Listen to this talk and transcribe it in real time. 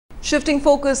Shifting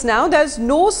focus now, there's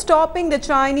no stopping the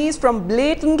Chinese from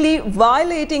blatantly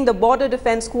violating the Border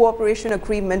Defense Cooperation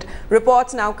Agreement.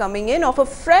 Reports now coming in of a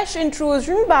fresh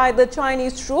intrusion by the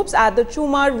Chinese troops at the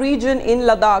Chumar region in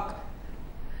Ladakh.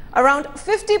 Around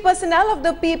 50 personnel of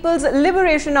the People's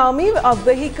Liberation Army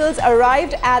vehicles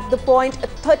arrived at the point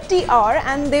 30 hour,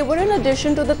 and they were in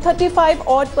addition to the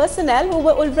 35-odd personnel who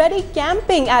were already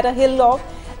camping at a hillock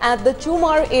at the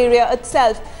Chumar area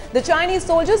itself. The Chinese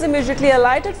soldiers immediately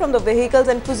alighted from the vehicles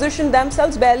and positioned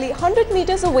themselves barely 100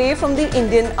 meters away from the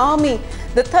Indian Army.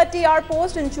 The 30-hour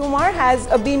post in Chumar has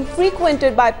been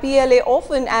frequented by PLA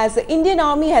often, as the Indian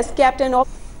Army has kept an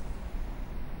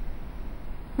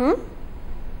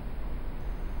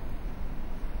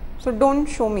So don't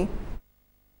show me.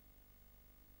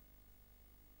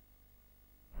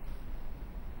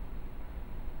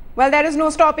 Well, there is no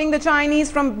stopping the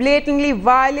Chinese from blatantly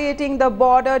violating the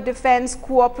Border Defense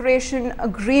Cooperation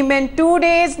Agreement. 2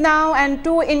 days now and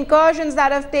 2 incursions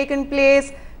that have taken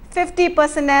place. 50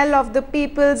 personnel of the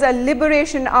People's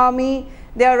Liberation Army,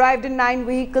 they arrived in 9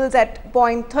 vehicles at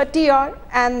point 30-hour,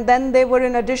 and then they were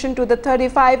in addition to the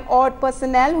 35-odd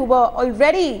personnel who were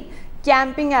already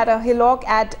camping at a hillock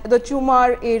at the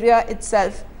Chumar area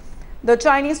itself. The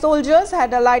Chinese soldiers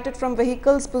had alighted from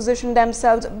vehicles, positioned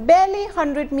themselves barely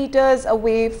 100 meters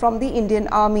away from the Indian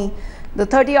Army. The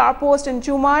 30-hour post in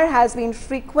Chumar has been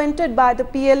frequented by the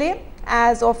PLA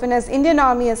as often as Indian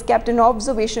Army has kept an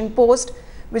observation post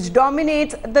which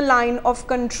dominates the line of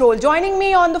control. Joining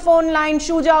me on the phone line,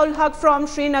 Shuja ul Haq from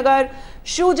Srinagar.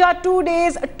 Shuja, 2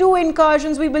 days, 2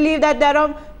 incursions. We believe that there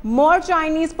are more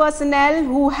Chinese personnel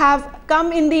who have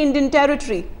come in the Indian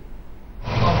territory.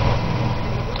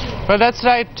 Well, that's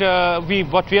right.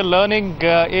 What we are learning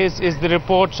is the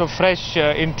reports of fresh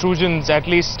intrusions, at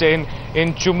least in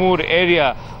Chumur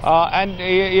area.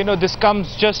 This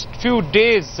comes just few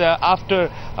days after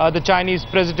the Chinese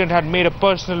president had made a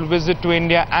personal visit to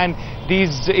India, and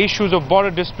these issues of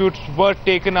border disputes were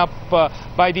taken up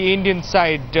by the Indian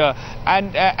side.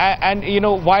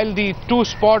 While the 2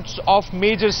 spots of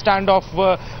major standoff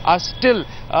are still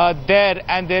there,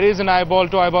 and there is an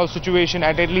eyeball-to-eyeball situation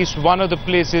at least one of the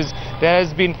places, there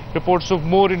has been reports of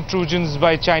more intrusions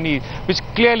by Chinese, which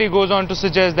clearly goes on to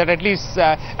suggest that at least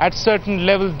at certain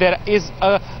level there is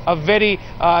a very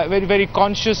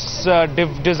conscious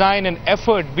design and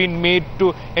effort being made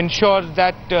to ensure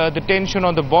that the tension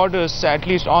on the borders, at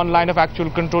least on line of actual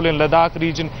control in Ladakh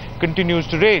region, continues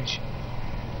to rage.